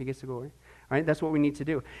 He gets the glory. All right, that's what we need to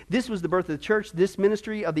do. This was the birth of the church. This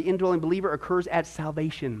ministry of the indwelling believer occurs at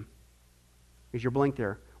salvation. Is your blank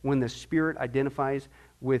there? When the Spirit identifies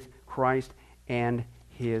with Christ and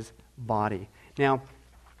his body. Now,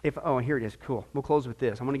 here it is. Cool. We'll close with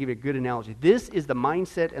this. I'm going to give you a good analogy. This is the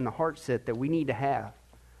mindset and the heart set that we need to have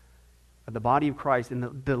of the body of Christ,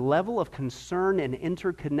 and the level of concern and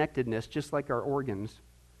interconnectedness, just like our organs,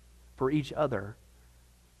 for each other.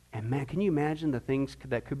 And man, can you imagine the things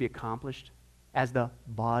that could be accomplished as the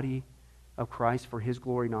body of Christ for his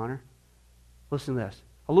glory and honor? Listen to this.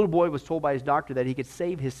 A little boy was told by his doctor that he could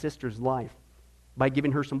save his sister's life by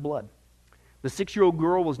giving her some blood. The 6-year-old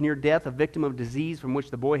girl was near death, a victim of disease from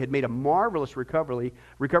which the boy had made a marvelous recovery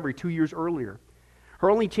 2 years earlier. Her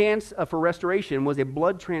only chance for restoration was a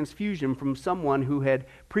blood transfusion from someone who had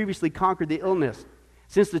previously conquered the illness.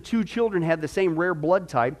 Since the two children had the same rare blood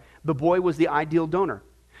type, the boy was the ideal donor.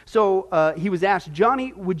 So he was asked,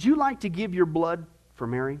 Johnny, would you like to give your blood for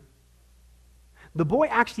Mary? The boy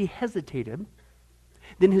actually hesitated.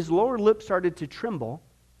 Then his lower lip started to tremble.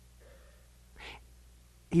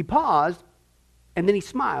 He paused, and then he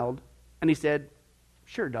smiled, and he said,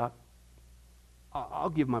 sure, Doc, I'll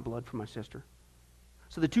give my blood for my sister.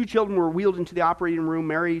 So the two children were wheeled into the operating room.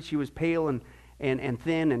 Mary, she was pale and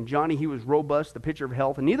thin, and Johnny, he was robust, the picture of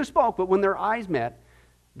health. And neither spoke, but when their eyes met,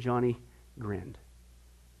 Johnny grinned.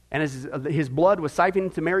 And as his blood was siphoned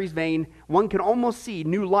into Mary's vein, one could almost see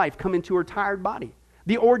new life come into her tired body.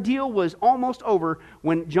 The ordeal was almost over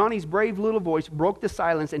when Johnny's brave little voice broke the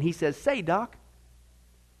silence, and he says, say, Doc,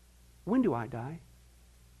 when do I die?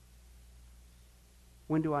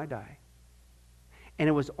 When do I die? And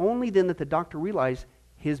it was only then that the doctor realized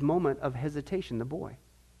his moment of hesitation, the boy,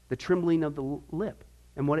 the trembling of the lip,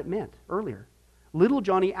 and what it meant earlier. Little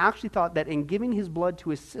Johnny actually thought that in giving his blood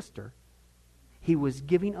to his sister, he was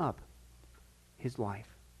giving up his life.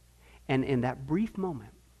 And in that brief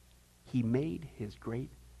moment, he made his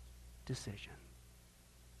great decision.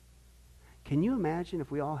 Can you imagine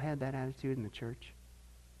if we all had that attitude in the church?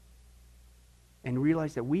 And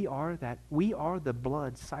realize that we are the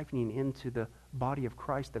blood siphoning into the body of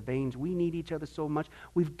Christ, the veins. We need each other so much.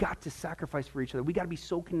 We've got to sacrifice for each other. We got to be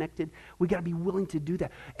so connected. We got to be willing to do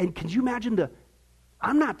that. And can you imagine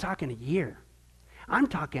I'm not talking a year. I'm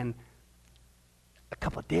talking a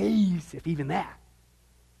couple of days, if even that.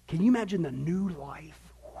 Can you imagine the new life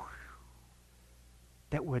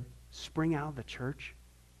that would spring out of the church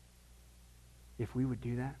if we would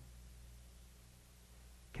do that?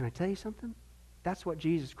 Can I tell you something? That's what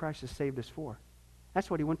Jesus Christ has saved us for. That's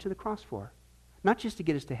what he went to the cross for. Not just to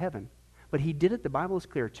get us to heaven, but he did it, the Bible is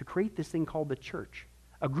clear, to create this thing called the church.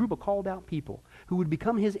 A group of called out people who would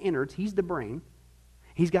become his innards. He's the brain.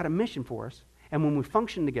 He's got a mission for us. And when we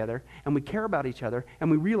function together and we care about each other and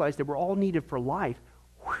we realize that we're all needed for life,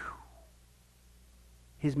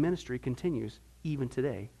 his ministry continues even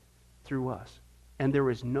today through us. And there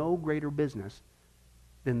is no greater business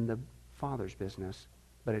than the Father's business,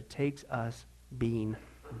 but it takes us being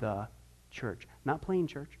the church. Not playing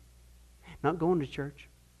church, not going to church,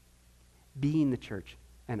 being the church,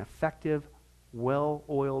 an effective,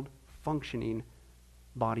 well-oiled, functioning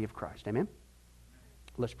body of Christ. Amen?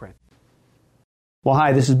 Let's pray. Well,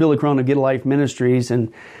 hi, this is Billy Crone of Get a Life Ministries,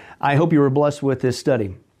 and I hope you were blessed with this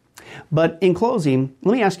study. But in closing,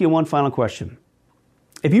 let me ask you one final question.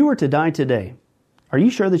 If you were to die today, are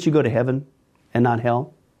you sure that you go to heaven and not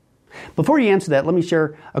hell? Before you answer that, let me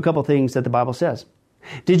share a couple things that the Bible says.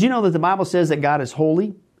 Did you know that the Bible says that God is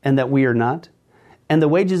holy and that we are not? And the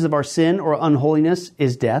wages of our sin or unholiness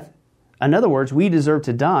is death? In other words, we deserve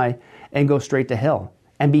to die and go straight to hell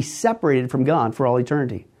and be separated from God for all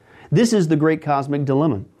eternity. This is the great cosmic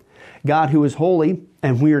dilemma. God, who is holy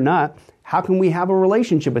and we are not, how can we have a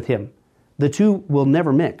relationship with him? The two will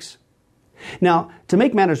never mix. Now, to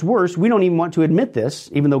make matters worse, we don't even want to admit this,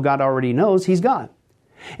 even though God already knows he's God.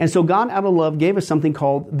 And so God, out of love, gave us something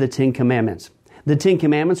called the Ten Commandments. The Ten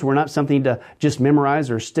Commandments were not something to just memorize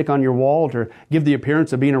or stick on your wall to give the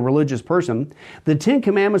appearance of being a religious person. The Ten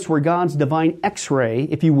Commandments were God's divine X-ray,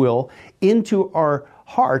 if you will, into our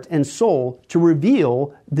heart and soul to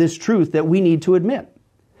reveal this truth that we need to admit.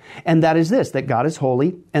 And that is this, that God is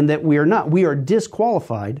holy and that we are not. We are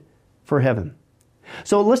disqualified for heaven.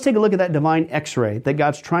 So let's take a look at that divine X-ray that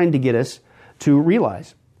God's trying to get us to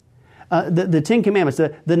realize. The Ten Commandments,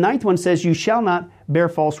 the ninth one says, you shall not bear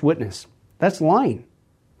false witness. That's lying.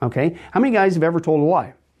 Okay? How many guys have ever told a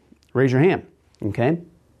lie? Raise your hand. Okay?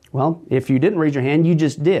 Well, if you didn't raise your hand, you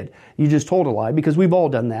just did. You just told a lie because we've all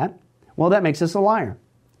done that. Well, that makes us a liar.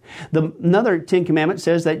 Another Ten Commandment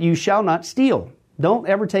says that you shall not steal. Don't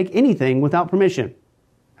ever take anything without permission.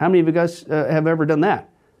 How many of you guys have ever done that?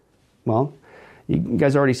 Well, you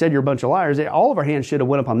guys already said you're a bunch of liars. All of our hands should have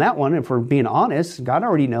went up on that one. If we're being honest, God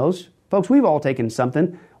already knows. Folks, we've all taken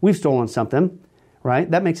something. We've stolen something, right?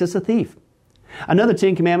 That makes us a thief. Another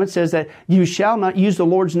Ten Commandments says that you shall not use the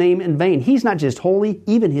Lord's name in vain. He's not just holy,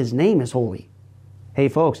 even his name is holy. Hey,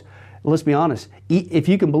 folks, let's be honest. If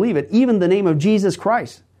you can believe it, even the name of Jesus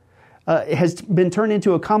Christ has been turned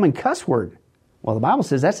into a common cuss word. Well, the Bible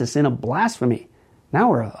says that's a sin of blasphemy. Now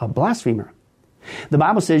we're a blasphemer. The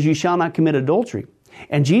Bible says you shall not commit adultery.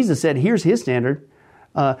 And Jesus said, here's his standard.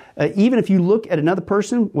 Even if you look at another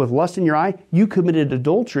person with lust in your eye, you committed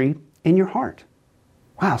adultery in your heart.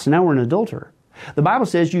 Wow, so now we're an adulterer. The Bible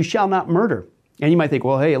says you shall not murder. And you might think,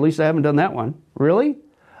 well, hey, at least I haven't done that one. Really?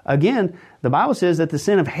 Again, the Bible says that the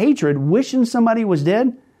sin of hatred, wishing somebody was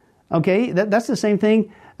dead, okay, that's the same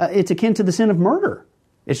thing. It's akin to the sin of murder.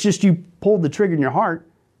 It's just you pulled the trigger in your heart,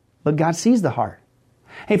 but God sees the heart.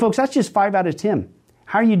 Hey, folks, that's just 5 out of 10.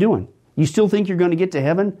 How are you doing? You still think you're going to get to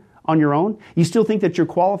heaven on your own? You still think that you're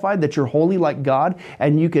qualified, that you're holy like God,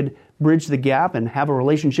 and you could bridge the gap and have a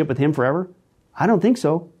relationship with him forever? I don't think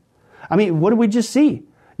so. I mean, what did we just see?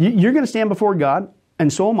 You're going to stand before God,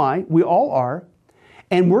 and so am I. We all are.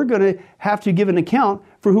 And we're going to have to give an account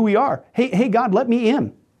for who we are. Hey, God, let me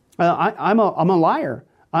in. I'm a liar.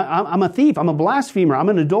 I'm a thief. I'm a blasphemer. I'm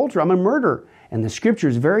an adulterer. I'm a murderer. And the Scripture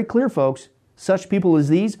is very clear, folks. Such people as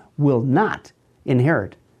these will not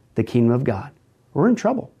inherit the kingdom of God. We're in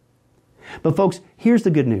trouble. But folks, here's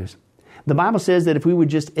the good news. The Bible says that if we would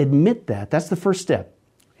just admit that, that's the first step.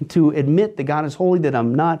 To admit that God is holy, that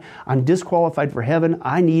I'm disqualified for heaven,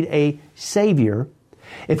 I need a Savior.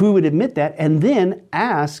 If we would admit that and then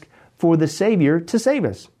ask for the Savior to save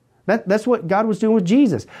us. That's what God was doing with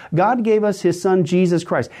Jesus. God gave us His Son, Jesus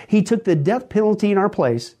Christ. He took the death penalty in our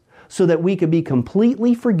place so that we could be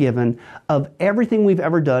completely forgiven of everything we've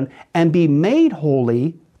ever done and be made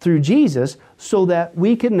holy through Jesus so that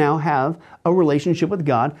we can now have a relationship with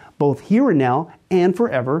God both here and now and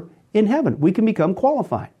forever in heaven. We can become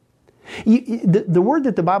qualified. The word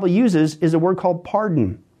that the Bible uses is a word called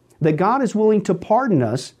pardon. That God is willing to pardon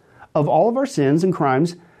us of all of our sins and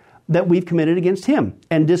crimes that we've committed against Him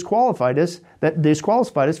and disqualified us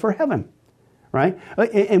for heaven. Right?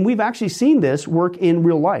 And we've actually seen this work in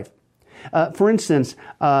real life. For instance,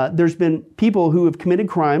 there's been people who have committed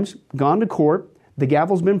crimes, gone to court, the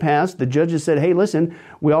gavel's been passed, the judge has said, hey, listen,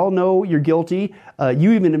 we all know you're guilty,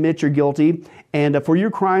 you even admit you're guilty, and for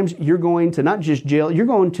your crimes, you're going to not just jail, you're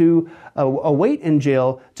going to await in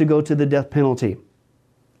jail to go to the death penalty.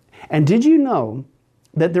 And did you know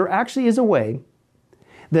that there actually is a way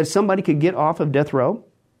that somebody could get off of death row?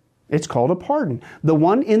 It's called a pardon. The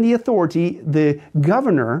one in the authority, the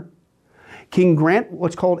governor, can grant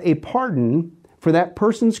what's called a pardon for that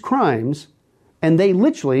person's crimes, and they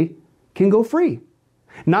literally can go free.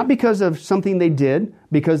 Not because of something they did,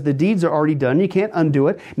 because the deeds are already done, you can't undo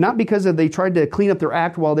it. Not because they tried to clean up their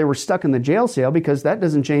act while they were stuck in the jail cell, because that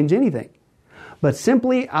doesn't change anything. But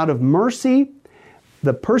simply out of mercy,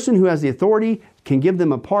 the person who has the authority can give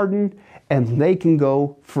them a pardon, and they can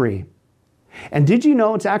go free. And did you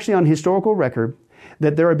know, it's actually on historical record,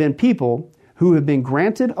 that there have been people who have been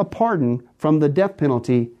granted a pardon from the death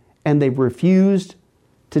penalty, and they've refused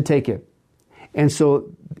to take it. And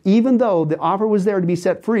so, even though the offer was there to be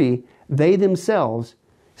set free, they themselves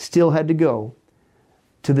still had to go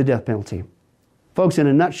to the death penalty. Folks, in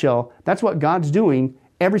a nutshell, that's what God's doing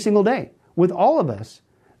every single day with all of us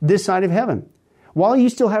this side of heaven. While you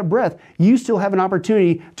still have breath, you still have an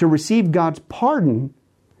opportunity to receive God's pardon.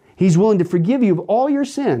 He's willing to forgive you of all your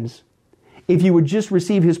sins if you would just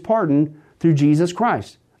receive His pardon through Jesus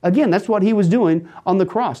Christ. Again, that's what He was doing on the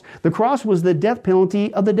cross. The cross was the death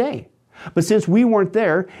penalty of the day. But since we weren't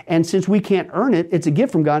there, and since we can't earn it, it's a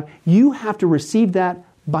gift from God, you have to receive that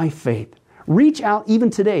by faith. Reach out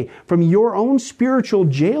even today from your own spiritual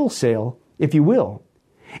jail cell, if you will,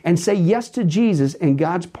 and say yes to Jesus and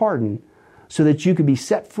God's pardon so that you can be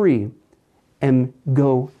set free and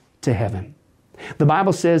go to heaven. The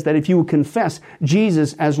Bible says that if you will confess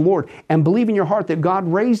Jesus as Lord and believe in your heart that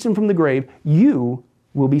God raised Him from the grave, you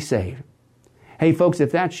will be saved. Hey folks,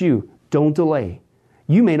 if that's you, don't delay.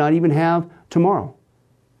 You may not even have tomorrow.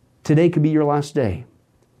 Today could be your last day.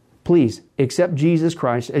 Please accept Jesus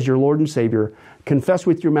Christ as your Lord and Savior. Confess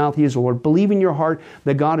with your mouth He is Lord. Believe in your heart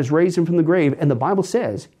that God has raised Him from the grave. And the Bible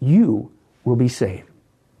says you will be saved.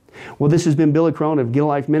 Well, this has been Billy Crone of Get a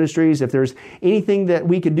Life Ministries. If there's anything that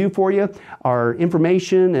we could do for you, our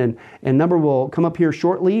information and number will come up here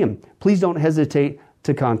shortly. And please don't hesitate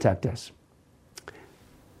to contact us.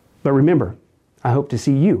 But remember, I hope to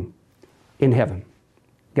see you in heaven.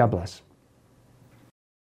 God bless.